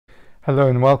Hello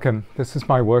and welcome. This is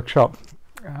my workshop.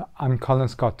 I'm Colin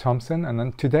Scott Thompson, and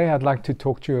then today I'd like to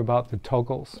talk to you about the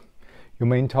toggles. Your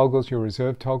main toggles, your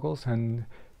reserve toggles, and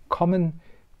common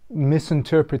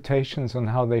misinterpretations on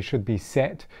how they should be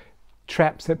set,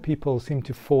 traps that people seem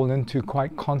to fall into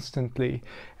quite constantly,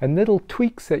 and little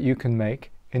tweaks that you can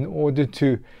make in order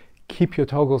to keep your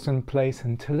toggles in place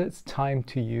until it's time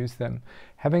to use them.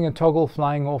 Having a toggle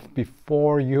flying off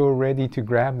before you're ready to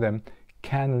grab them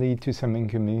can lead to some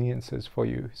inconveniences for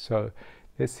you. So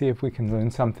let's see if we can learn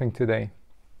something today.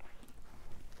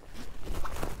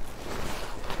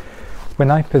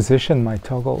 When I position my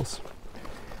toggles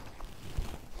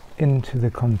into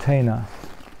the container,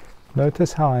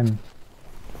 notice how I'm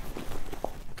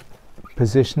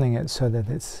positioning it so that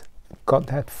it's got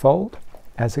that fold.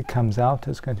 As it comes out,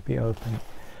 it's going to be open.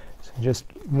 So just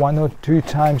 1 or 2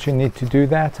 times you need to do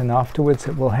that, and afterwards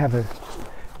it will have a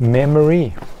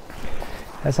memory.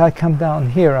 As I come down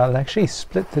here, I'll actually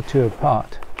split the two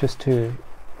apart, just to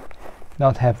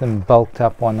not have them bulked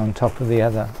up one on top of the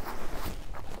other.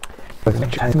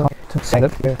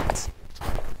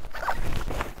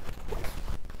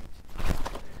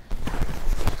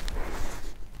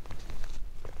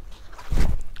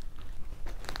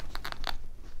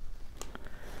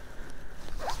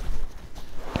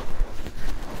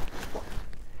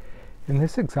 In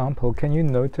this example, can you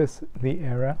notice the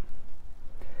error?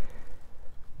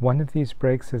 One of these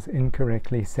brakes is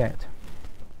incorrectly set.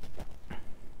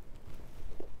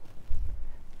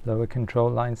 Lower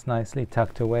control lines nicely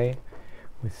tucked away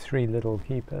with 3 little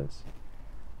keepers.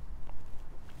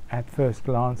 At first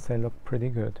glance, they look pretty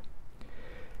good.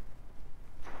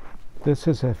 This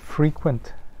is a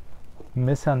frequent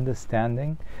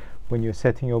misunderstanding when you're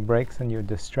setting your brakes and you're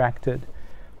distracted.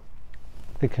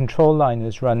 The control line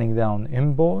is running down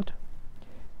inboard.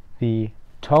 The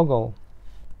toggle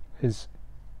is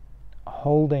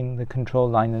holding the control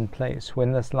line in place.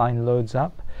 When this line loads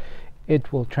up,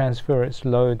 it will transfer its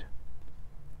load,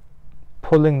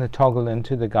 pulling the toggle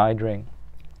into the guide ring.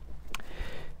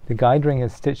 The guide ring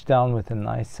is stitched down with a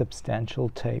nice substantial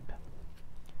tape.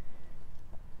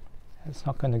 It's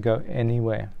not going to go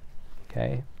anywhere.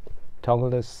 Okay,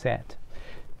 toggle is set.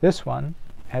 This one,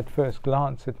 at first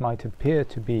glance, it might appear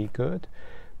to be good,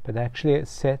 but actually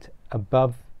it's set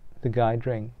above the guide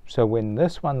ring. So when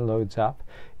this one loads up,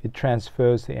 it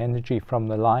transfers the energy from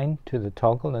the line to the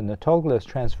toggle, and the toggle is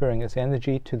transferring its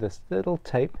energy to this little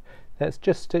tape that's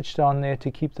just stitched on there to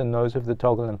keep the nose of the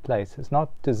toggle in place. It's not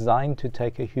designed to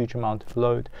take a huge amount of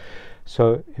load,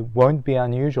 so it won't be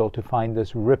unusual to find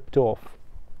this ripped off.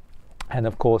 And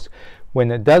of course, when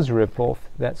it does rip off,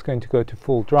 that's going to go to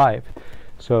full drive.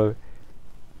 So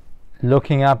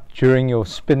looking up during your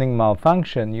spinning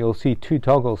malfunction, you'll see 2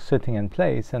 toggles sitting in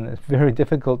place, and it's very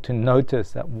difficult to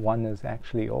notice that one is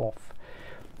actually off.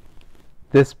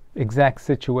 This exact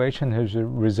situation has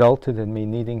resulted in me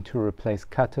needing to replace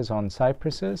cutters on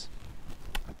Cypresses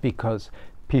because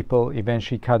people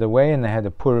eventually cut away and they had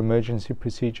a poor emergency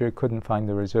procedure, couldn't find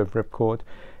the reserve ripcord,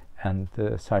 and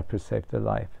the Cypress saved their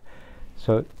life.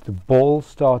 So the ball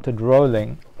started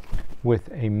rolling with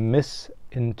a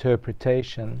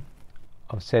misinterpretation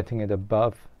of setting it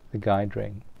above the guide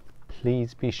ring.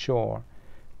 Please be sure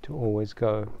to always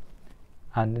go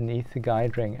underneath the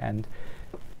guide ring and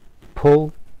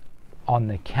pull on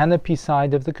the canopy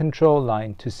side of the control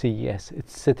line to see, yes,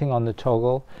 it's sitting on the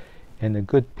toggle in a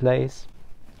good place.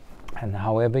 And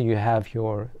however you have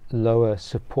your lower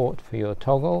support for your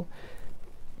toggle,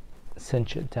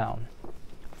 cinch it down,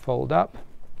 fold up,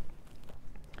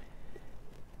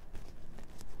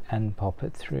 and pop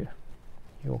it through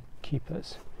your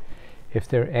keepers. If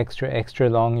they're extra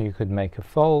long, you could make a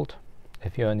fold.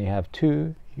 If you only have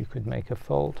 2, you could make a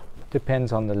fold.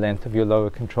 Depends on the length of your lower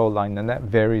control line, and that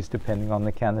varies depending on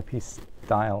the canopy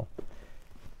style.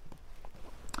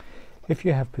 If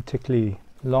you have particularly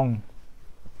long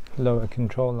lower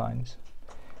control lines,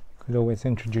 you could always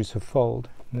introduce a fold.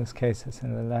 In this case, it's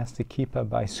an elastic keeper.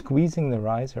 By squeezing the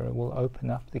riser, it will open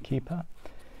up the keeper,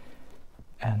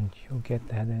 and you'll get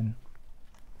that in.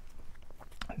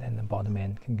 And then the bottom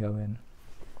end can go in.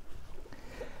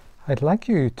 I'd like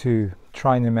you to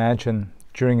try and imagine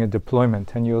during a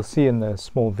deployment, and you'll see in the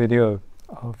small video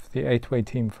of the 8-way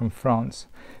team from France,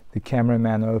 the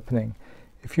cameraman opening.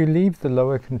 If you leave the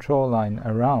lower control line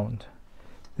around,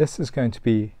 this is going to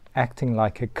be acting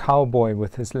like a cowboy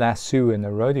with his lasso in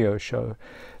a rodeo show.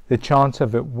 The chance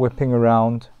of it whipping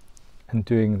around and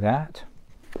doing that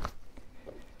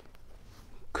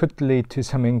could lead to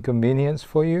some inconvenience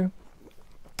for you.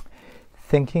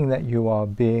 Thinking that you are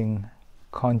being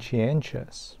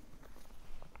conscientious,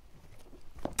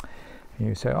 and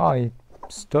you say, oh,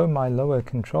 stow my lower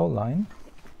control line.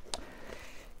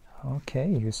 Okay,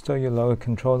 you stow your lower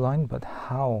control line, but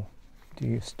how do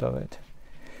you stow it?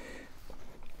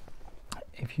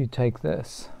 If you take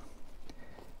this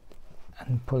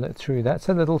and pull it through, that's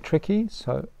a little tricky,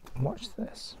 so watch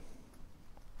this.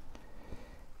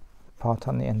 The part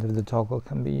on the end of the toggle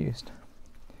can be used.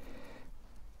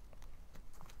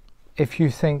 If you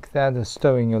think that is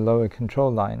stowing your lower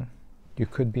control line, you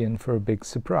could be in for a big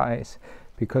surprise,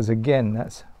 because again,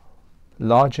 that's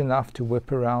large enough to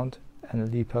whip around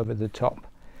and leap over the top.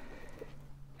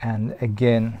 And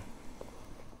again,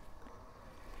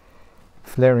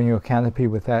 flaring your canopy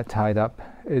with that tied up,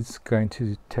 it's going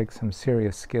to take some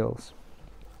serious skills.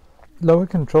 Lower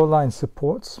control line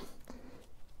supports.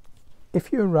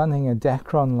 If you're running a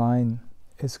Dacron line,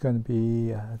 it's going to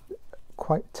be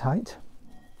quite tight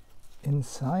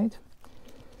inside.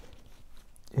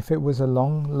 If it was a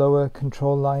long lower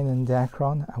control line in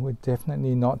Dacron, I would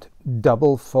definitely not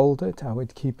double fold it. I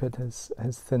would keep it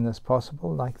as thin as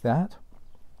possible, like that.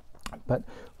 But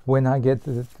when I get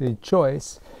the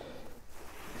choice,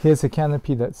 here's a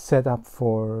canopy that's set up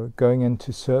for going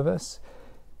into service.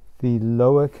 The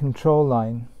lower control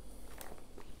line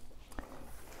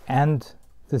and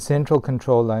the central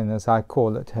control line, as I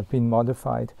call it, have been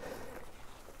modified.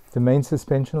 The main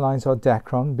suspension lines are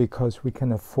Dacron because we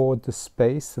can afford the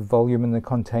space, the volume in the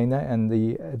container, and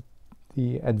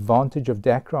the advantage of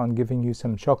Dacron giving you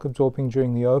some shock absorbing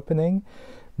during the opening,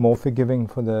 more forgiving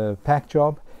for the pack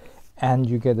job, and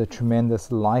you get a tremendous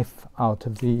life out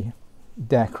of the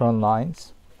Dacron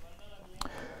lines.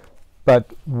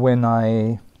 But when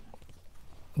I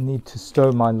need to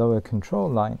stow my lower control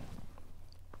line,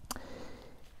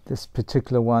 this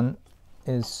particular one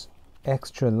is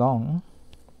extra long.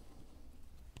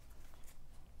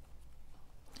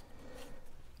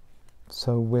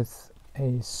 So with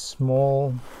a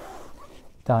small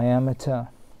diameter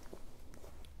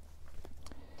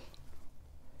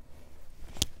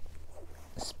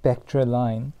Spectra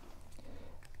line,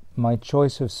 my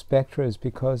choice of Spectra is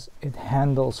because it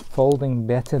handles folding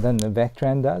better than the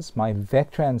Vectran does. My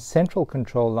Vectran central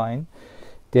control line,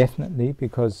 definitely,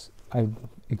 because I'm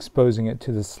exposing it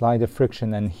to the slider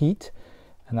friction and heat,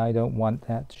 and I don't want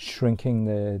that shrinking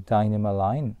the Dynamer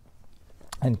line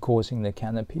and causing the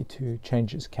canopy to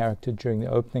change its character during the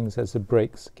openings as the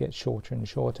breaks get shorter and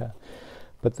shorter.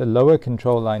 But the lower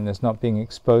control line is not being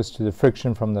exposed to the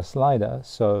friction from the slider,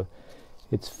 so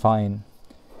it's fine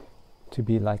to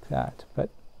be like that. But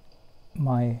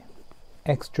my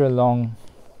extra long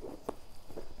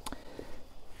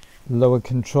lower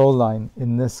control line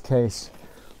in this case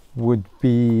would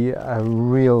be a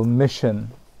real mission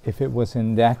if it was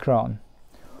in Dacron,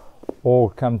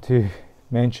 or come to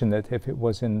mention it if it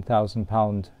was in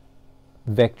 1,000-pound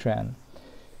Vectran.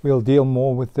 We'll deal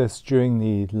more with this during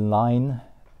the line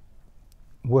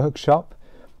workshop,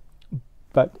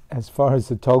 but as far as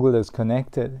the toggle is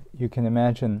connected, you can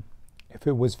imagine if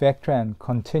it was Vectran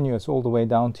continuous all the way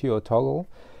down to your toggle,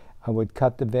 I would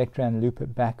cut the Vectran, loop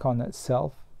it back on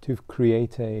itself to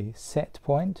create a set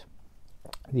point,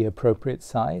 the appropriate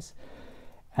size,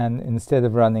 and instead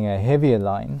of running a heavier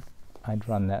line, I'd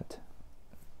run that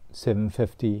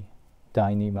 750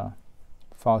 Dyneema,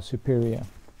 far superior.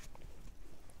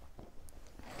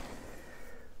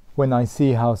 When I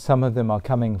see how some of them are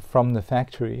coming from the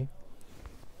factory,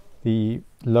 the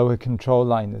lower control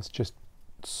line is just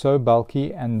so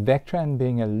bulky, and Vectran,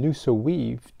 being a looser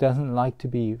weave, doesn't like to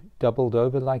be doubled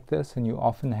over like this, and you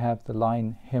often have the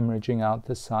line hemorrhaging out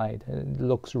the side. It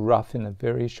looks rough in a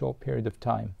very short period of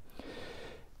time.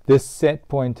 This set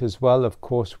point as well, of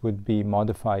course, would be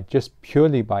modified just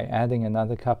purely by adding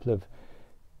another couple of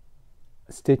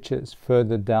stitches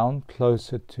further down,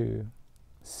 closer to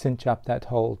cinch up that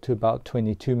hole to about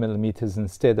 22 millimeters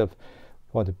instead of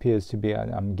what appears to be,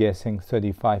 I'm guessing,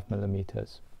 35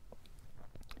 millimeters.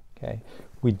 Okay,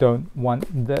 we don't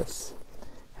want this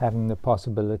having the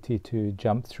possibility to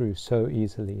jump through so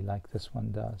easily like this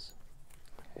one does,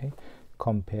 okay,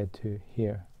 compared to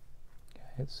here.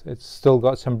 It's still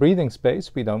got some breathing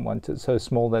space. We don't want it so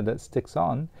small that it sticks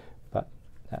on, but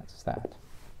that's that.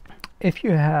 If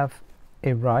you have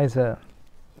a riser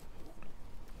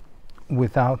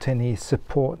without any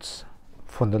supports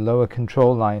for the lower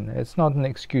control line, it's not an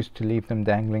excuse to leave them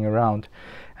dangling around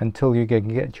until you can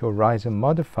get your riser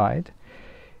modified.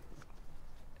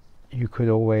 You could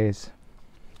always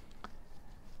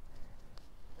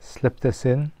slip this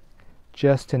in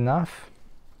just enough,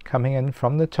 coming in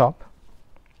from the top,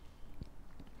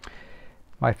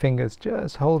 my fingers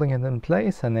just holding it in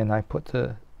place, and then I put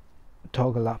the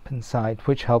toggle up inside,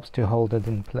 which helps to hold it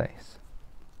in place.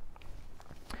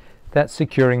 that's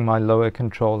securing my lower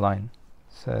control line.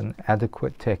 It's an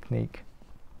adequate technique.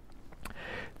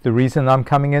 The reason I'm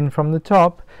coming in from the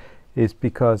top is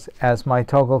because as my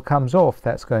toggle comes off,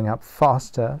 that's going up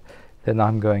faster than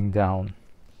I'm going down.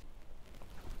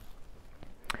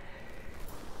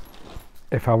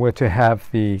 If I were to have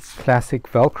the classic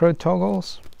Velcro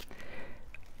toggles,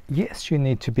 yes, you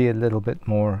need to be a little bit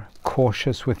more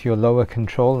cautious with your lower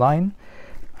control line.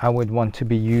 I would want to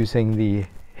be using the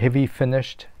heavy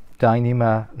finished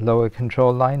Dyneema lower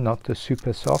control line, not the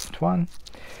super soft one.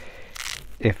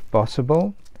 If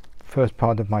possible, first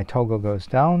part of my toggle goes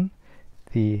down,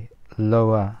 the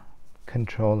lower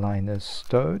control line is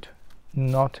stowed,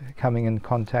 not coming in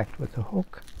contact with the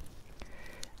hook,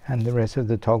 and the rest of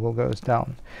the toggle goes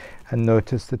down. And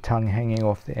notice the tongue hanging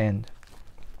off the end.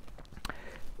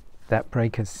 That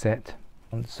brake is set.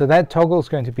 So that toggle is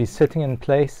going to be sitting in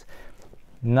place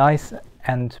nice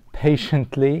and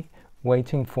patiently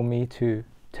waiting for me to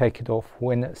take it off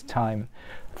when it's time.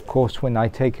 Of course, when I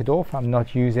take it off, I'm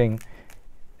not using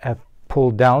a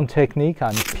pull down technique,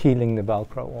 I'm peeling the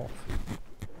Velcro off.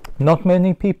 Not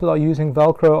many people are using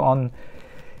Velcro on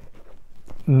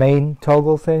main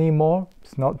toggles anymore.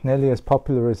 It's not nearly as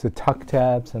popular as the tuck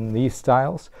tabs and these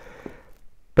styles.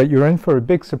 But you're in for a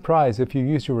big surprise if you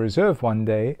use your reserve one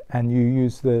day and you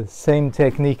use the same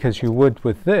technique as you would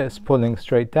with this, pulling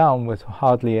straight down with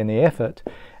hardly any effort,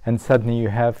 and suddenly you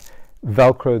have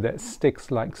Velcro that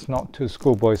sticks like snot to a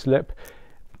schoolboy's lip.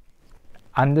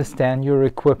 Understand your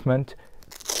equipment,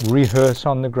 rehearse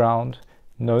on the ground,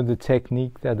 know the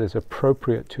technique that is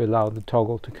appropriate to allow the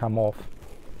toggle to come off,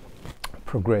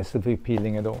 progressively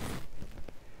peeling it off.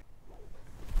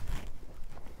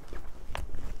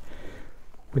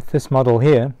 With this model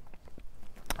here,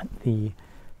 the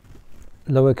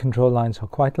lower control lines are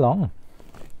quite long.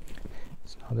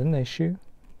 It's not an issue.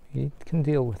 You can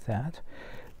deal with that.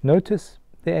 Notice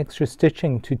the extra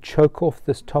stitching to choke off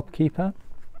this top keeper.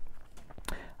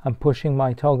 I'm pushing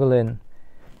my toggle in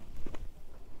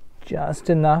just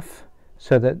enough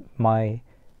so that my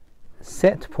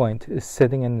set point is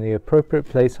sitting in the appropriate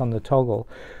place on the toggle.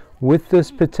 With this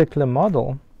particular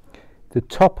model, the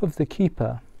top of the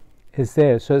keeper is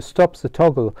there, so it stops the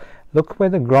toggle. Look where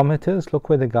the grommet is, look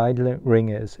where the guide ring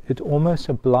is. It almost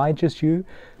obliges you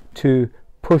to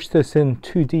push this in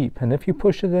too deep, and if you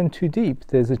push it in too deep,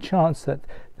 there's a chance that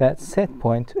that set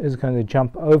point is going to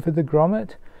jump over the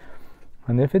grommet,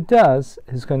 and if it does,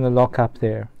 it's going to lock up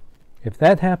there. If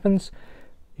that happens,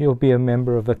 you'll be a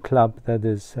member of a club that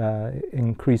is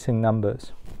increasing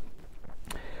numbers.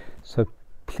 So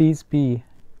please be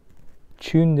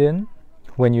tuned in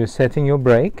when you're setting your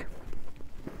brake.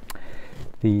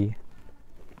 The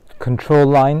control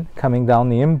line coming down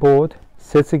the inboard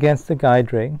sits against the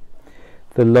guide ring.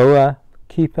 The lower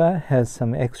keeper has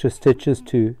some extra stitches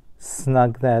to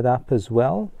snug that up as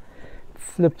well.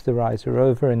 Flip the riser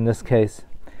over. In this case,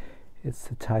 it's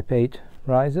the Type 8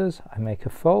 risers. I make a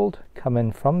fold, come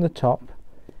in from the top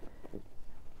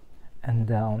and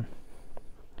down.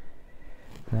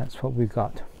 And that's what we've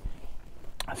got.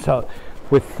 So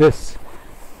with this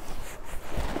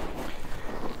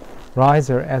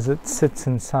riser as it sits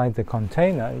inside the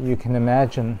container, you can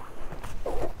imagine,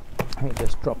 let me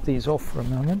just drop these off for a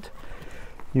moment.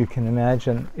 You can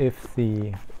imagine if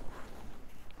the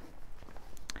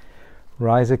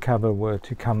riser cover were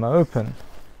to come open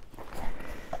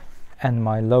and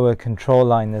my lower control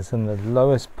line is in the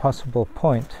lowest possible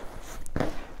point.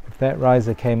 If that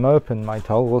riser came open, my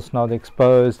toggle's not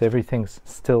exposed, everything's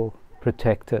still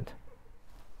protected.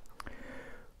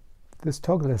 This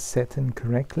toggle is set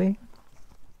incorrectly.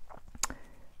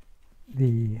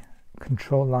 The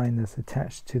control line is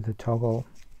attached to the toggle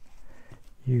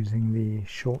using the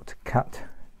shortcut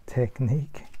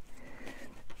technique,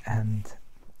 and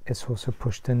it's also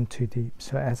pushed in too deep.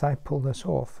 So as I pull this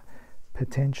off,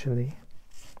 potentially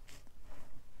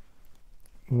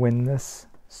when this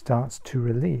starts to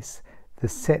release, the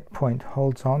set point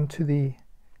holds on to the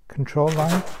control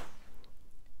line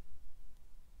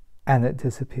and it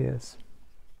disappears.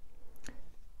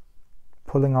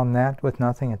 Pulling on that with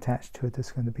nothing attached to it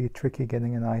is going to be tricky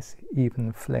getting a nice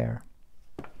even flare.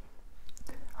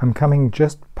 I'm coming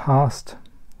just past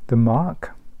the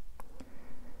mark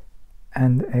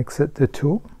and exit the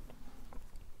tool.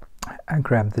 I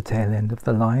grab the tail end of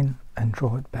the line and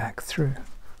draw it back through.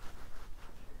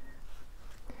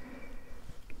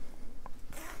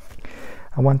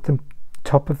 I want the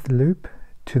top of the loop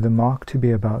to the mark to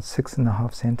be about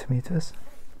 6.5 centimeters.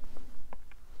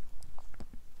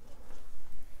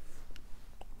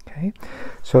 Okay,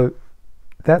 so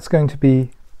that's going to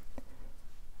be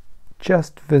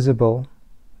just visible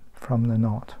from the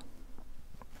knot.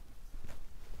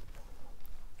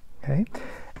 Okay,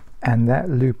 and that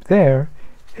loop there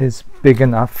is big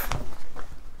enough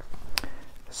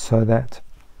so that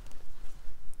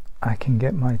I can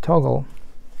get my toggle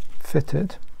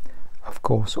fitted, of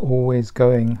course always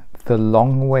going the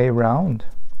long way round.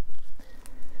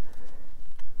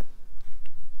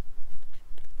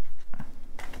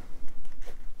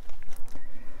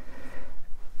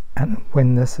 And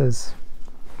when this is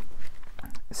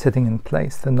sitting in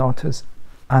place, the knot is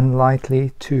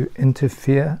unlikely to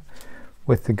interfere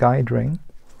with the guide ring.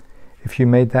 If you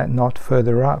made that knot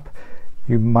further up,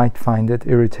 you might find it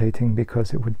irritating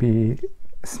because it would be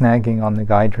snagging on the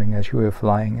guide ring as you were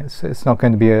flying. It's not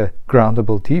going to be a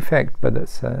groundable defect, but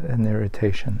it's an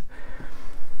irritation.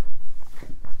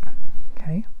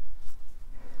 Okay,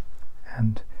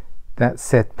 and that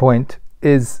set point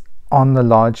is on the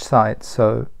large side,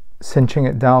 so cinching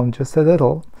it down just a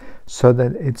little so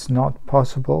that it's not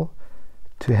possible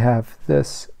to have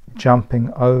this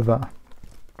jumping over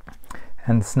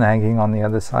and snagging on the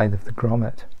other side of the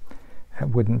grommet. That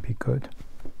wouldn't be good.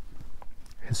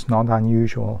 It's not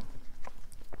unusual.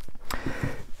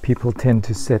 People tend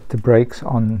to set the brakes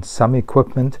on some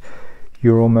equipment.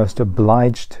 You're almost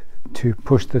obliged to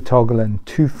push the toggle in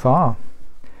too far.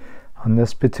 On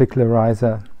this particular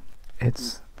riser,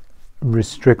 it's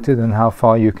restricted in how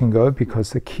far you can go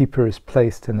because the keeper is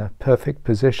placed in a perfect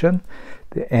position.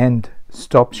 The end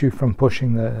stops you from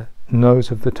pushing the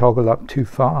nose of the toggle up too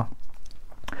far.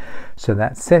 So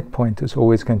that set point is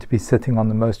always going to be sitting on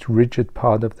the most rigid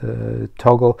part of the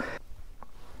toggle.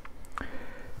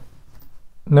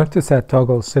 Notice that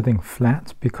toggle sitting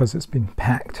flat because it's been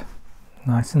packed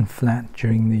nice and flat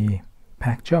during the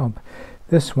pack job.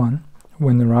 This one,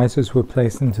 when the risers were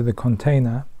placed into the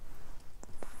container,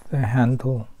 the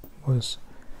handle was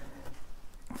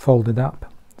folded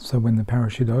up, so when the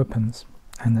parachute opens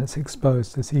and it's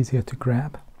exposed, it's easier to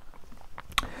grab.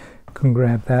 You can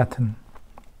grab that and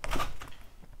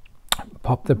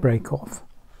pop the brake off.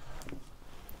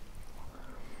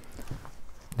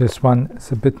 This one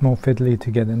is a bit more fiddly to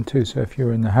get into, so if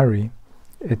you're in a hurry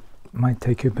it might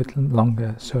take you a bit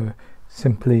longer. So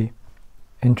simply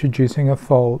introducing a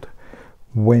fold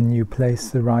when you place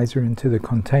the riser into the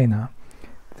container,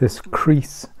 this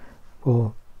crease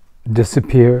will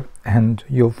disappear and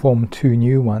you'll form two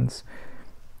new ones,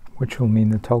 which will mean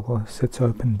the toggle sits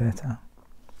open better.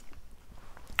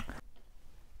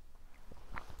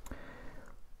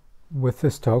 With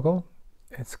this toggle,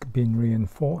 it's been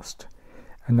reinforced.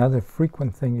 Another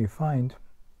frequent thing you find,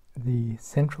 the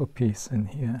central piece in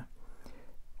here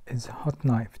is hot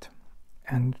knifed,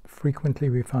 and frequently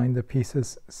we find the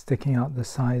pieces sticking out the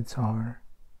sides are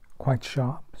quite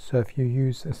sharp. So if you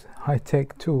use this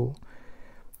high-tech tool,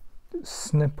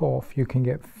 snip off, you can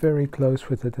get very close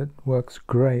with it. It works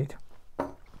great,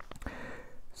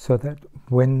 so that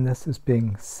when this is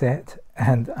being set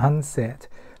and unset,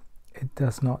 it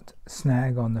does not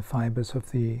snag on the fibers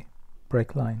of the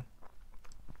brake line.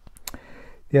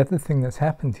 The other thing that's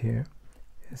happened here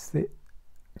is that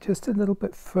just a little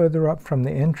bit further up from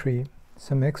the entry,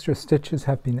 some extra stitches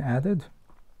have been added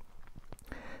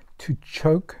to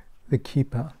choke the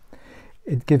keeper.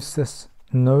 It gives this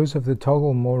nose of the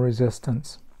toggle more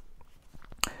resistance.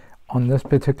 On this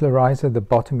particular riser, the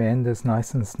bottom end is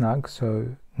nice and snug,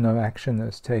 so no action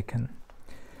is taken.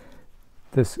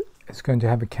 This is going to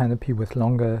have a canopy with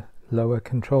longer, lower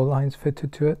control lines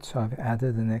fitted to it, so I've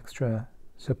added an extra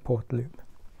support loop.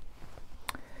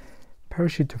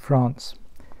 Parachute to France.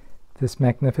 This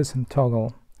magnificent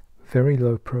toggle, very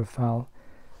low profile,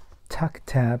 tuck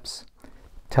tabs,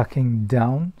 tucking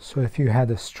down, so if you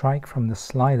had a strike from the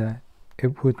slider,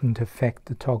 it wouldn't affect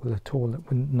the toggle at all, it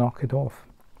wouldn't knock it off.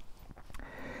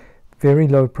 Very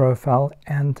low profile,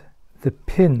 and the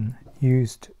pin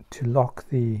used to lock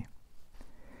the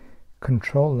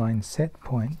control line set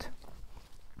point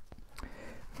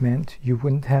meant you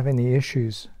wouldn't have any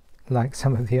issues like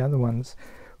some of the other ones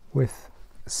with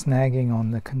snagging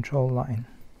on the control line.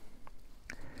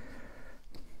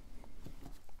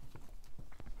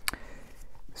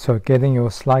 So getting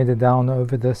your slider down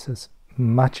over this is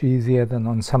much easier than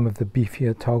on some of the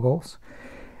beefier toggles.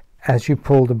 As you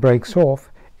pull the brakes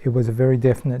off, it was a very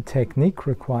definite technique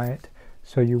required,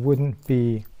 so you wouldn't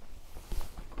be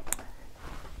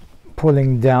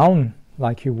pulling down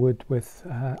like you would with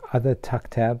other tuck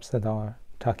tabs that are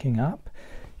tucking up.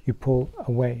 You pull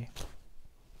away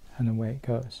and away it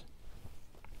goes.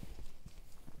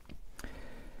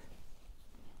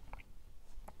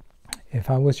 If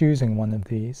I was using one of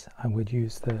these, I would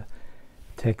use the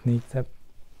technique that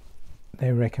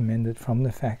they recommended from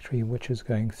the factory, which is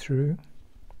going through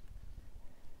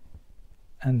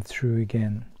and through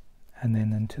again and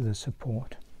then into the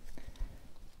support.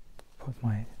 put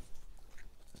my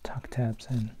tuck tabs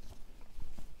in,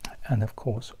 and of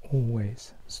course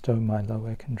always stow my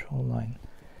lower control line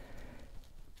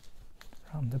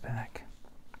around the back.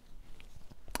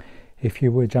 If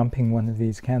you were jumping one of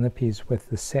these canopies with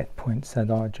the set points that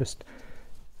are just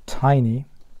tiny,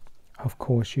 of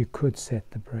course you could set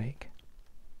the brake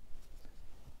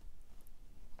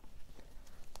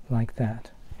like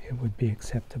that. It would be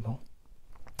acceptable.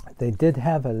 They did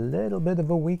have a little bit of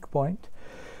a weak point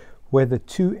where the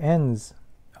two ends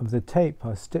of the tape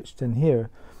are stitched in here.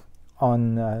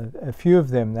 On a few of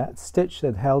them, that stitch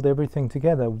that held everything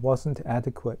together wasn't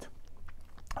adequate.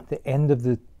 The end of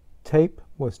the tape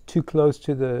was too close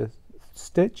to the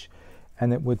stitch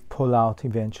and it would pull out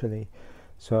eventually.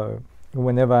 So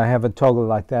whenever I have a toggle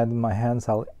like that in my hands,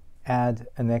 I'll add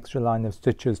an extra line of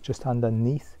stitches just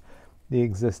underneath the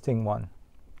existing one.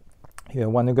 You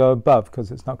don't want to go above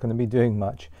because it's not going to be doing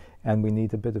much, and we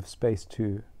need a bit of space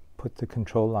to put the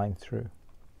control line through.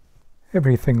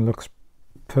 Everything looks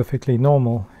perfectly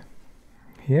normal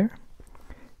here.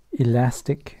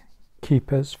 Elastic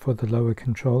keepers for the lower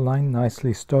control line,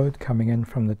 nicely stowed coming in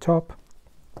from the top.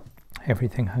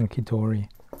 Everything hunky-dory.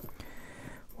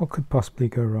 What could possibly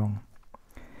go wrong?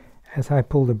 As I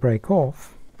pull the brake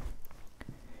off,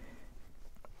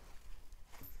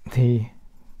 the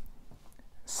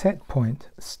set point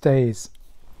stays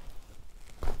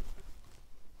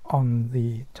on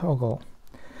the toggle.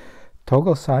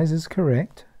 Toggle size is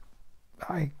correct.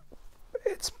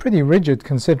 It's pretty rigid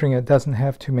considering it doesn't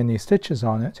have too many stitches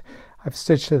on it. I've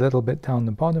stitched a little bit down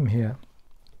the bottom here.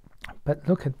 But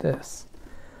look at this.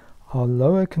 Our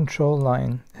lower control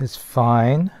line is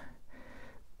fine,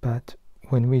 but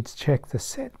when we check the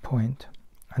set point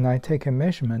and I take a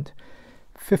measurement,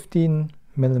 15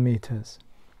 millimeters.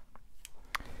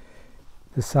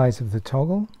 The size of the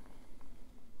toggle,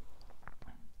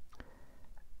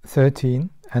 13,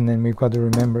 and then we've got to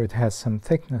remember it has some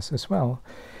thickness as well.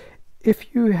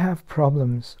 If you have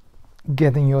problems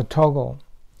getting your toggle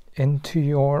into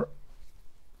your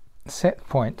set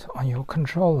point on your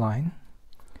control line,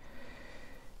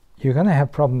 you're going to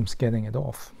have problems getting it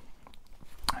off.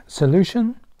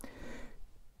 Solution: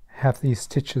 have these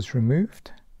stitches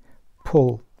removed,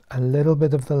 pull a little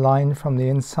bit of the line from the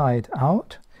inside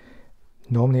out.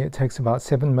 Normally it takes about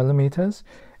 7 millimeters,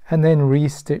 and then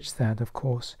re-stitch that, of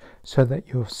course, so that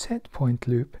your set point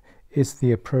loop is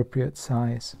the appropriate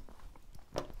size.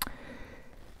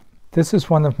 This is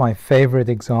one of my favorite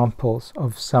examples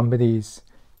of somebody's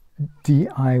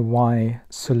DIY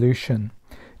solution.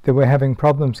 They were having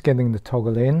problems getting the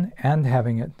toggle in and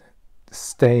having it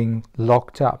staying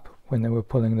locked up when they were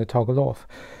pulling the toggle off.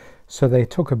 So they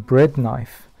took a bread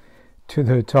knife to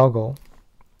the toggle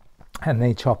and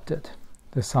they chopped it,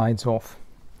 the sides off.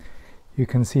 You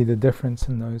can see the difference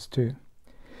in those two.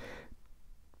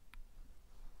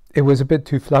 It was a bit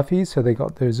too fluffy, so they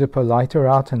got their Zippo lighter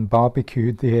out and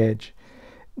barbecued the edge.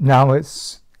 Now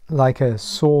it's like a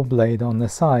saw blade on the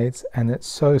sides, and it's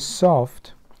so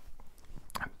soft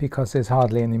because there's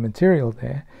hardly any material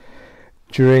there.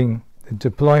 During the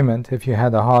deployment, if you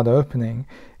had a hard opening,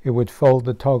 it would fold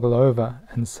the toggle over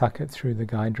and suck it through the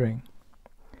guide ring.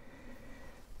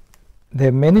 There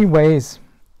are many ways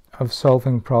of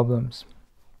solving problems.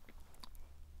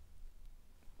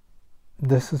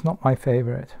 This is not my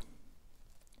favorite,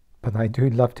 but I do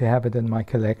love to have it in my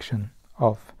collection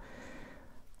of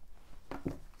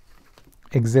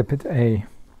Exhibit A.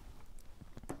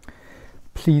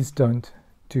 Please don't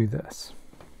do this.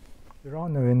 There are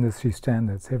no industry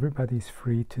standards. Everybody's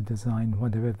free to design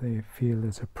whatever they feel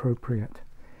is appropriate.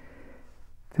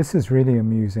 This is really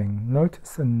amusing.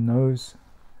 Notice the nose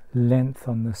length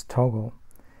on this toggle.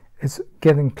 It's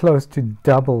getting close to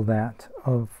double that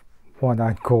of what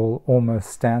I'd call almost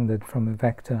standard from a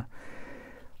vector.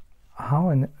 How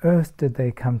on earth did they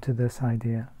come to this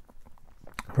idea?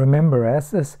 Remember,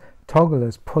 as this toggle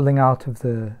is pulling out of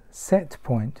the set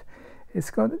point,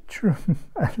 it's got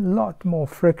a lot more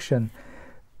friction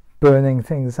burning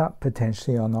things up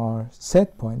potentially on our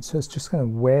set point, so it's just going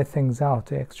to wear things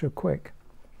out extra quick.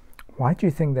 Why do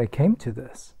you think they came to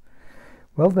this?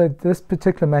 Well, this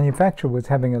particular manufacturer was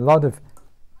having a lot of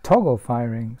toggle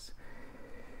firings.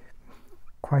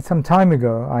 Quite some time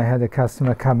ago, I had a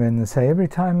customer come in and say, every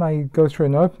time I go through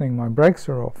an opening, my brakes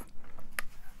are off.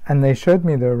 And they showed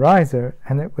me the riser,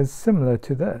 and it was similar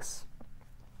to this.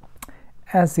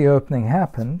 As the opening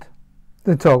happened,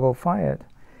 the toggle fired.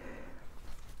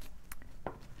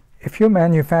 If you're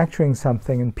manufacturing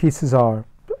something and pieces are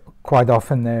quite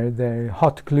often they're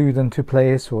hot glued into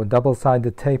place or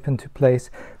double-sided tape into place,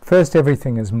 first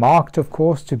everything is marked, of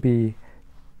course, to be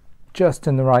just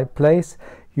in the right place.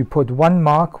 you put one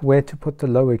mark where to put the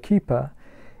lower keeper,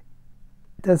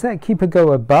 does that keeper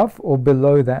go above or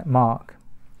below that mark?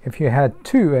 If you had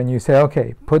two and you say,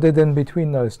 okay, put it in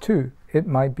between those two, it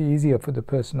might be easier for the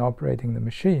person operating the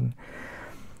machine.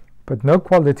 But no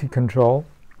quality control.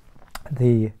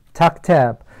 The tuck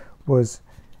tab was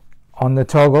on the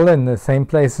toggle in the same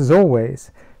place as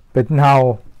always, but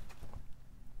now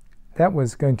that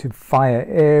was going to fire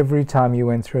every time you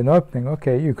went through an opening.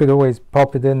 Okay, you could always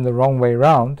pop it in the wrong way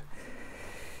round.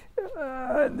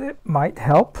 It might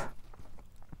help.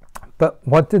 But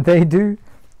what did they do?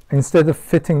 Instead of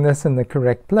fitting this in the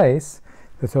correct place,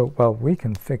 they thought, well, we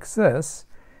can fix this.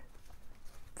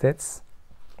 Let's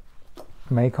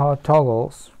make our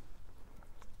toggles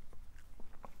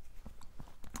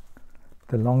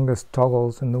the longest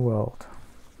toggles in the world.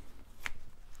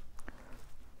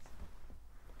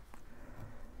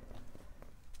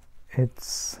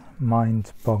 It's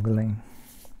mind-boggling,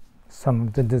 some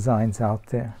of the designs out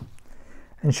there.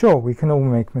 And sure, we can all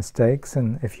make mistakes,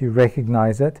 and if you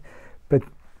recognize it, but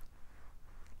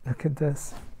look at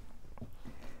this.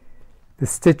 The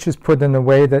stitch is put in a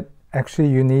way that actually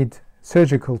you need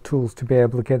surgical tools to be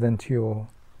able to get into your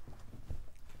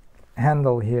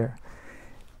handle here.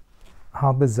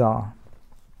 How bizarre.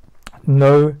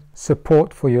 No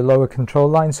support for your lower control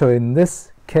line. So in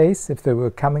this case, if they were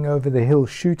coming over the hill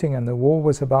shooting and the war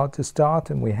was about to start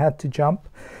and we had to jump,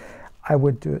 I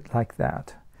would do it like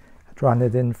that. I'd run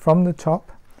it in from the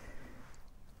top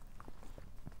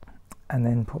and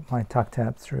then put my tuck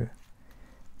tab through.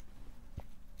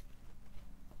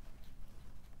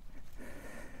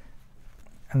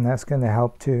 And that's going to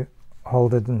help to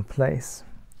hold it in place.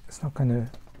 It's not going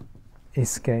to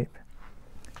escape.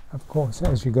 Of course,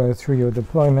 as you go through your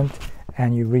deployment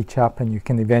and you reach up and you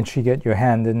can eventually get your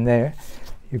hand in there,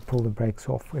 you pull the brakes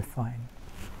off, we're fine.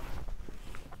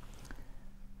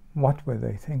 What were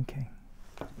they thinking?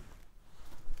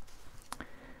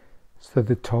 So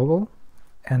the toggle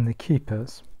and the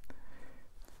keepers,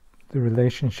 the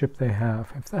relationship they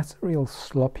have, if that's a real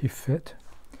sloppy fit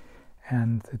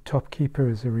and the top keeper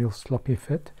is a real sloppy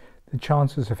fit, the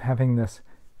chances of having this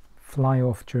fly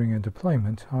off during a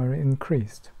deployment are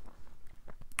increased.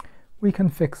 We can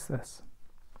fix this.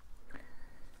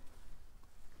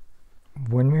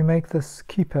 When we make this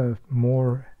keeper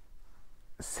more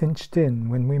cinched in,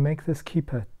 when we make this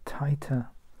keeper tighter,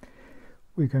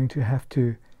 we're going to have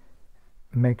to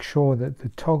make sure that the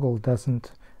toggle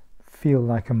doesn't feel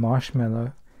like a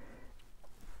marshmallow.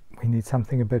 We need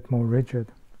something a bit more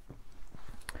rigid.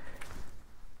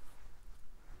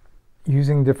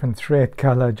 Using different thread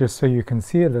color just so you can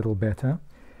see a little better,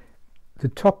 the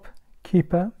top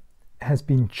keeper has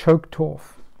been choked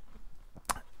off.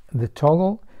 The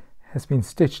toggle has been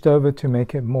stitched over to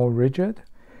make it more rigid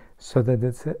so that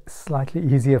it's slightly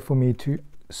easier for me to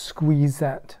squeeze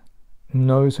that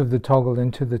nose of the toggle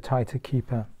into the tighter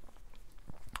keeper.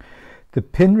 The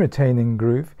pin retaining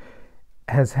groove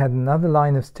has had another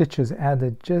line of stitches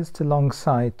added just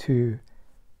alongside to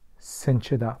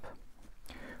cinch it up.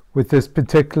 With this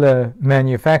particular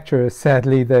manufacturer,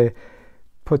 sadly, they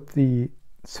put the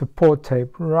support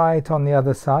tape right on the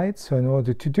other side, so in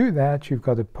order to do that you've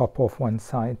got to pop off one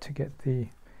side to get the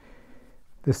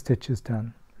stitches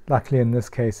done. Luckily in this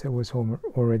case it was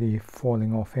already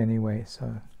falling off anyway,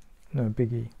 so no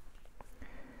biggie.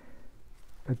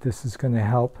 But this is going to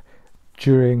help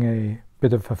during a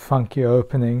bit of a funky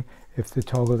opening. If the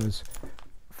toggle is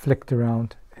flicked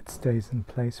around, it stays in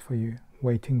place for you,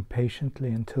 waiting patiently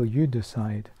until you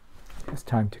decide it's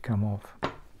time to come off.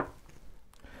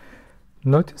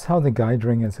 Notice how the guide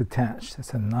ring is attached.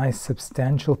 It's a nice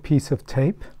substantial piece of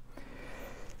tape,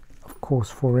 of course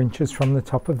 4 inches from the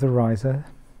top of the riser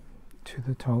to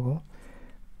the toggle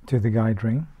to the guide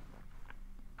ring.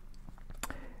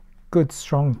 Good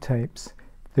strong tapes.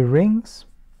 The rings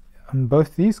in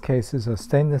both these cases are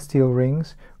stainless steel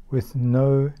rings with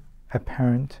no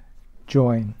apparent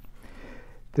join.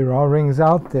 There are rings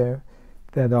out there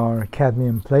that are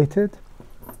cadmium plated,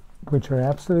 which are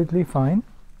absolutely fine.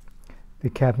 The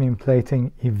cadmium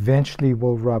plating eventually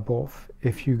will rub off.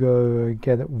 If you go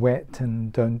get it wet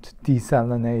and don't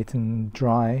desalinate and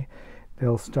dry,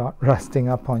 they'll start rusting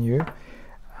up on you.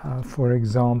 For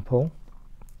example,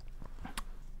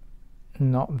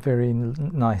 not very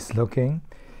nice looking.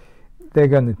 They're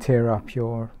going to tear up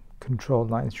your control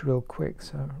lines real quick,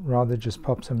 so rather just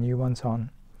pop some new ones on.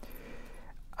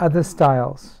 Other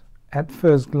styles at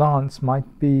first glance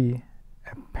might be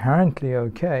apparently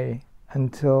okay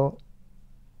until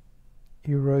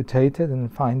you rotate it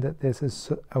and find that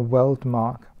there's a weld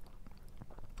mark.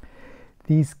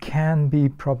 These can be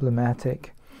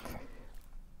problematic.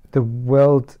 The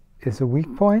weld is a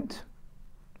weak point.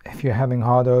 If you're having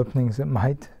hard openings, it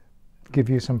might give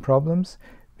you some problems.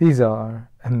 These are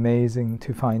amazing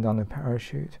to find on a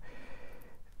parachute.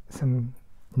 Some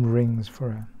rings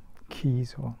for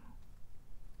keys or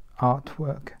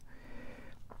artwork.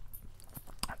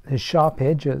 The sharp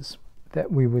edges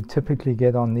that we would typically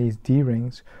get on these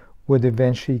D-rings would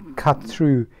eventually cut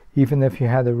through. Even if you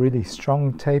had a really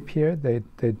strong tape here,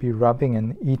 they'd be rubbing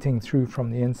and eating through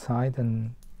from the inside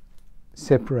and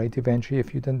separate eventually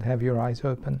if you didn't have your eyes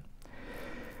open.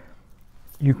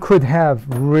 You could have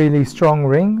really strong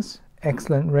rings,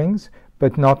 excellent rings,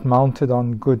 but not mounted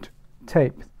on good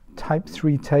tape. Type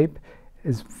 3 tape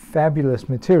is fabulous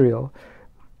material,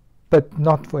 but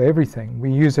not for everything.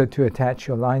 We use it to attach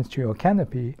your lines to your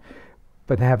canopy,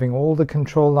 but having all the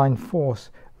control line force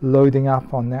loading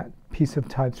up on that piece of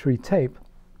type 3 tape,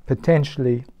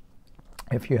 potentially,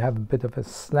 if you have a bit of a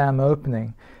slam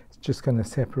opening, it's just going to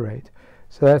separate.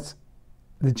 So that's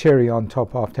the cherry on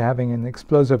top. After having an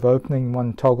explosive opening,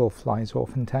 one toggle flies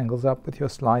off and tangles up with your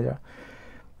slider.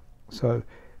 So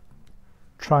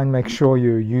try and make sure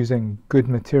you're using good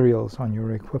materials on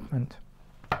your equipment.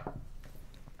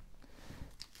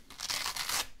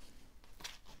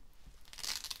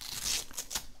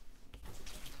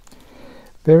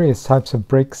 Various types of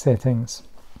brake settings.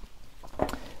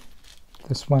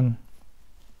 This one,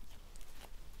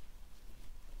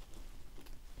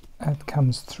 that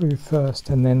comes through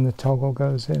first, and then the toggle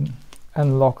goes in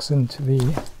and locks into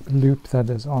the loop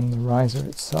that is on the riser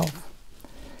itself.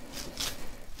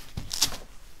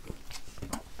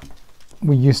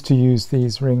 We used to use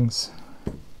these rings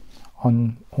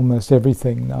on almost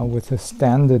everything. Now with a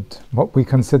standard, what we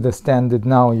consider standard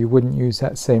now, you wouldn't use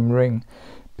that same ring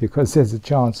because there's a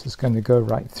chance it's going to go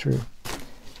right through.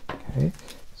 Okay,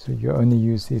 so you only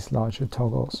use these larger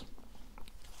toggles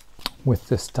with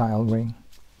this style ring.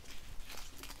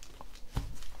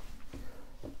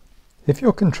 If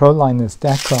your control line is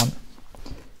Dacron,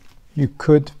 you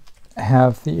could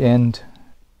have the end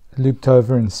looped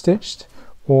over and stitched,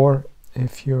 or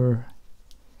if you're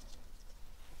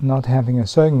not having a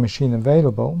sewing machine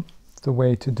available, the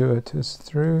way to do it is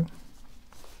through,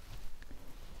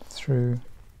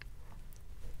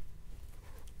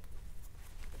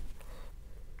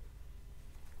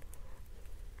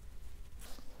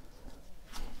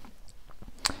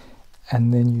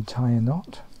 and then you tie a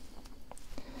knot.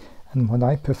 And what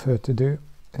I prefer to do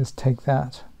is take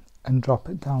that and drop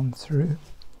it down through.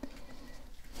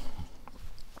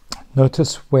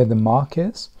 Notice where the mark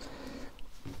is.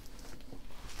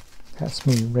 That's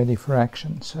me ready for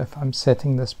action. So if I'm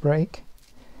setting this brake,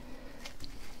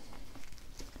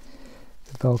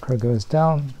 the Velcro goes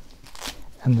down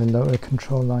and the lower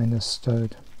control line is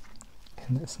stowed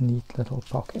in this neat little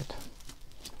pocket.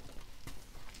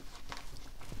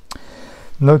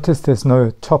 Notice there's no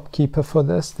top keeper for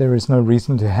this. There is no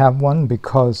reason to have one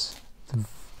because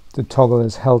the toggle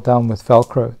is held down with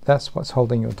Velcro. That's what's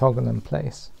holding your toggle in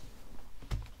place.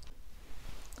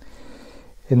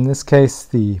 In this case,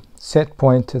 the set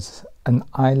point is an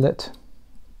eyelet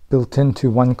built into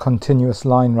one continuous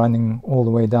line running all the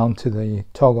way down to the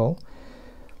toggle.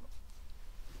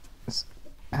 It's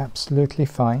absolutely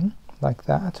fine like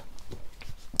that.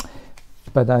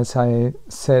 But as I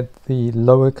said, the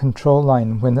lower control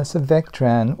line, when it's a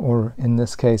Vectran, or in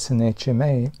this case an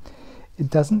HMA, it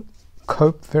doesn't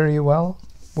cope very well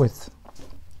with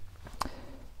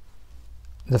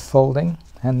the folding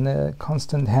and the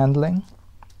constant handling.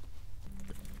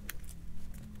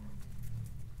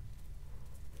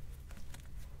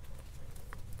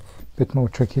 Bit more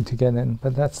tricky to get in,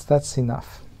 but that's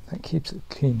enough. That keeps it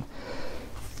clean.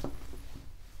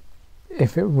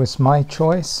 If it was my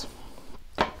choice,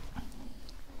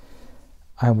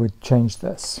 I would change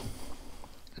this.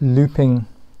 Looping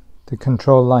the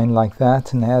control line like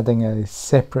that and adding a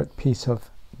separate piece of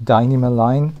Dyneema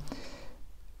line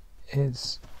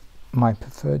is my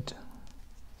preferred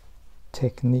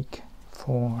technique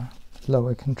for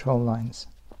lower control lines.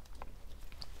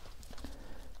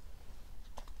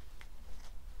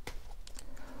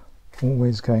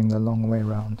 Always going the long way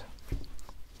around.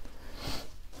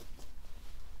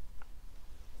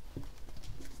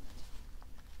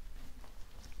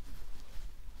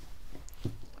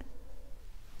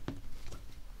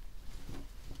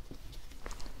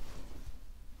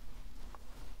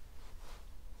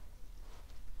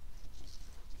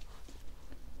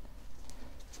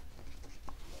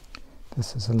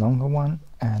 This is a longer one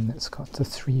and it's got the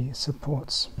 3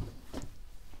 supports.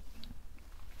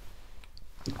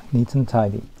 Neat and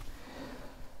tidy.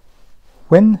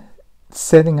 When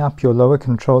setting up your lower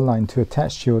control line to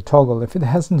attach to your toggle, if it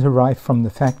hasn't arrived from the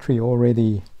factory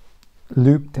already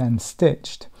looped and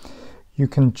stitched, you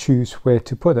can choose where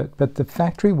to put it, but the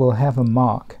factory will have a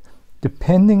mark.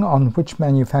 Depending on which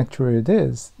manufacturer it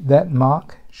is, that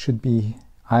mark should be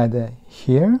either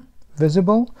here,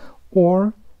 visible,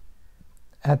 or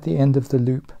at the end of the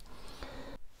loop.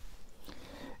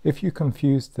 If you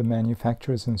confuse the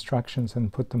manufacturer's instructions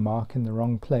and put the mark in the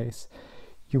wrong place,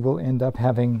 you will end up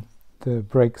having the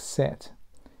brakes set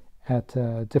at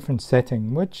a different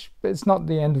setting, which is not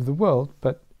the end of the world,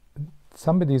 but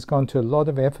somebody's gone to a lot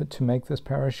of effort to make this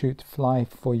parachute fly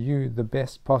for you the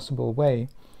best possible way.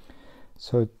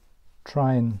 So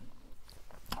try and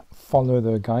follow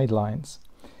the guidelines.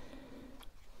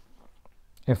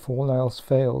 If all else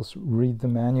fails, read the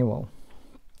manual.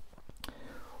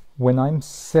 When I'm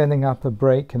setting up a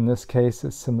brake, in this case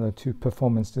it's similar to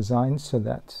performance design, so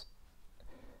that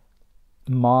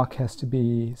mark has to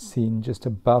be seen just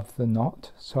above the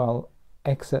knot. So I'll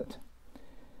exit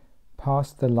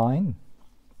past the line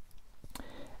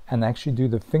and actually do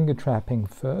the finger trapping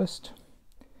first.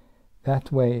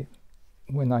 That way,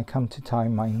 when I come to tie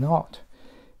my knot,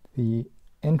 the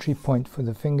entry point for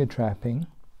the finger trapping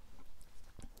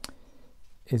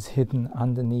is hidden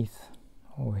underneath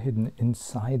or hidden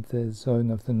inside the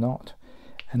zone of the knot,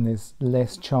 and there's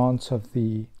less chance of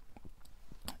the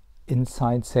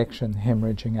inside section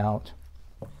hemorrhaging out.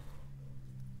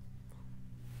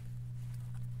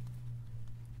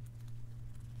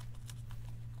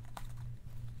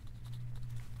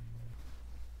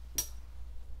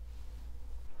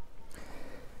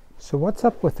 So what's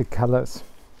up with the colors?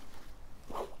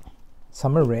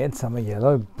 Some are red, some are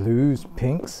yellow, blues,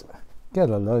 pinks. Get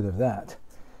a load of that.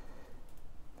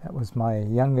 That was my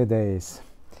younger days.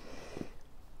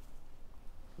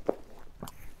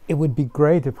 It would be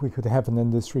great if we could have an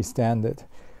industry standard.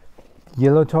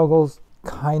 Yellow toggles,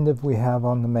 kind of we have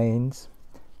on the mains.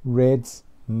 Reds,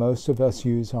 most of us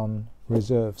use on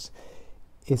reserves.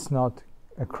 It's not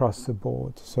across the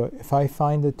board. So if I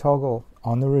find a toggle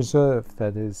on a reserve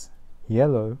that is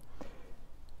yellow,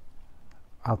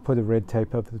 I'll put a red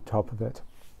tape over the top of it.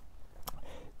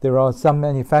 There are some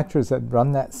manufacturers that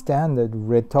run that standard,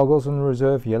 red toggles on the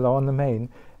reserve, yellow on the main,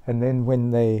 and then when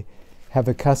they have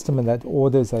a customer that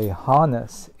orders a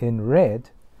harness in red,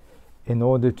 in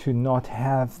order to not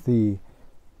have the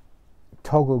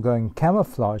toggle going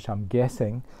camouflage, I'm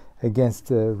guessing, against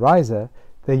the riser,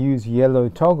 they use yellow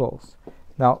toggles.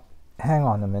 Now, hang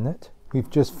on a minute. We've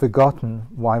just forgotten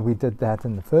why we did that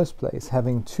in the first place.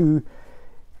 Having two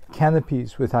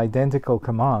canopies with identical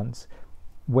commands,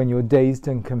 when you're dazed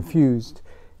and confused,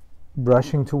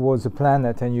 rushing towards a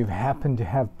planet, and you happen to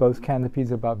have both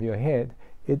canopies above your head,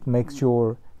 it makes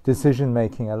your decision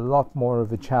making a lot more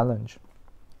of a challenge.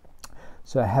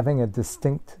 So having a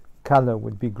distinct color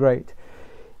would be great.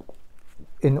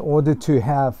 In order to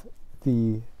have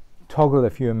the toggle,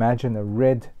 if you imagine a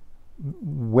red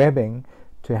webbing,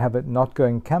 to have it not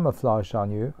going camouflaged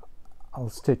on you, I'll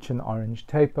stitch an orange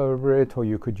tape over it, or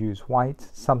you could use white,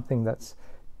 something that's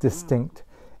distinct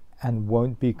and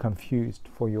won't be confused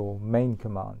for your main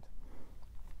command.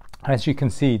 As you can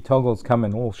see, toggles come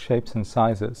in all shapes and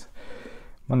sizes.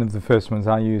 One of the first ones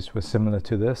I used was similar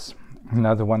to this.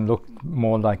 Another one looked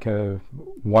more like a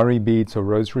worry beads or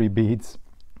rosary beads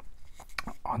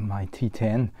on my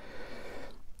T10.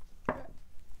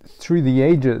 Through the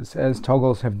ages, as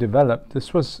toggles have developed,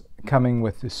 this was coming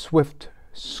with the Swift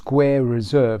Square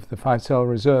Reserve, the 5-cell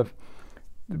reserve,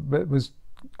 but it was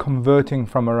converting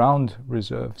from a round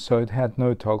reserve, so it had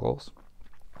no toggles.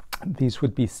 These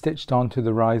would be stitched onto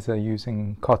the riser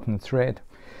using cotton thread.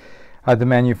 Other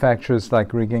manufacturers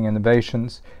like Rigging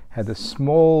Innovations had a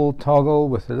small toggle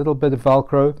with a little bit of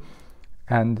Velcro,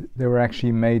 and they were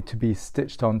actually made to be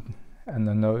stitched on in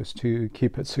the nose to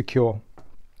keep it secure.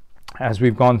 As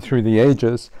we've gone through the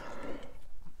ages,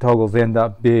 toggles end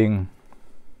up being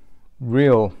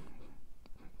real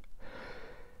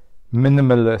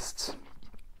minimalists.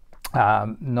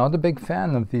 Not a big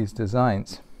fan of these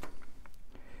designs.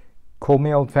 Call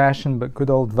me old-fashioned, but good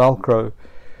old Velcro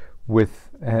with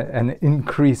an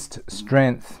increased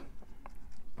strength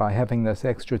by having this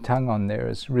extra tongue on there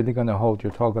is really going to hold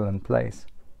your toggle in place.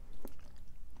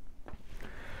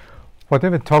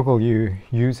 Whatever toggle you're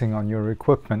using on your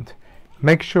equipment,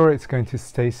 make sure it's going to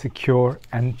stay secure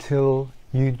until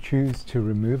you choose to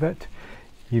remove it.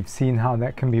 You've seen how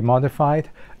that can be modified.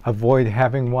 Avoid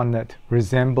having one that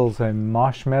resembles a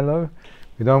marshmallow.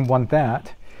 We don't want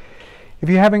that. If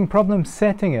you're having problems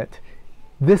setting it,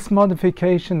 this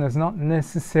modification is not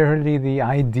necessarily the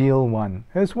ideal one.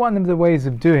 It's one of the ways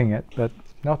of doing it, but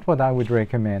not what I would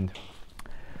recommend.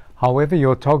 However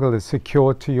your toggle is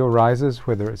secured to your risers,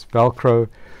 whether it's Velcro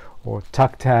or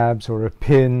tuck tabs or a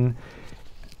pin,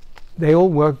 they all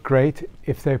work great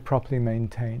if they're properly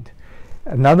maintained.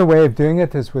 Another way of doing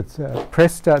it is with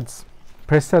press studs.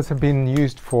 Press studs have been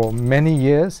used for many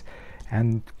years,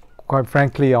 and quite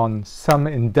frankly on some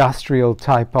industrial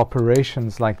type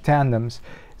operations like tandems,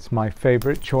 it's my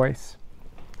favorite choice.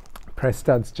 Press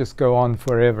studs just go on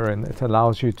forever, and it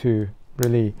allows you to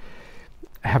really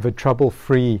have a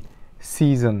trouble-free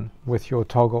season with your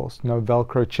toggles. No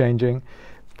Velcro changing.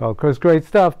 Velcro is great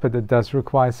stuff, but it does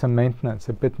require some maintenance,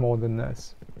 a bit more than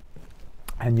this.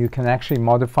 And you can actually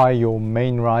modify your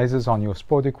main risers on your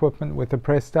sport equipment with a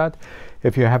press stud.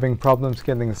 If you're having problems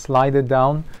getting a slider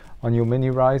down on your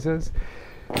mini risers,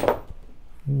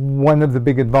 one of the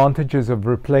big advantages of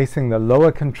replacing the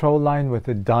lower control line with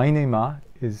a Dyneema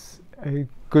is a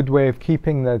good way of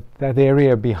keeping that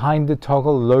area behind the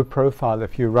toggle low profile.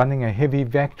 If you're running a heavy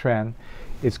Vectran,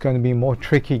 it's going to be more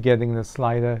tricky getting the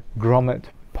slider grommet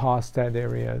past that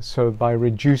area. So by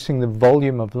reducing the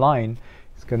volume of line,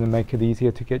 it's going to make it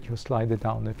easier to get your slider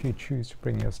down if you choose to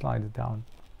bring your slider down.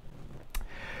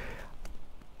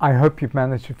 I hope you've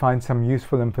managed to find some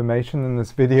useful information in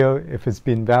this video. If it's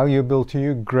been valuable to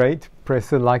you, great. Press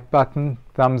the like button,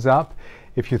 thumbs up.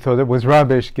 If you thought it was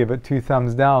rubbish, give it 2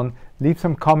 thumbs down. Leave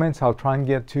some comments. I'll try and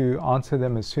get to answer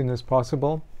them as soon as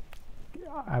possible.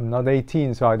 I'm not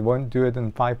 18, so I won't do it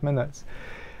in 5 minutes.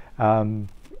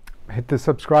 Hit the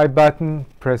subscribe button,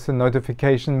 press the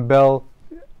notification bell.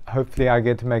 Hopefully I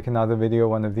get to make another video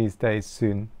one of these days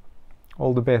soon.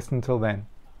 All the best until then.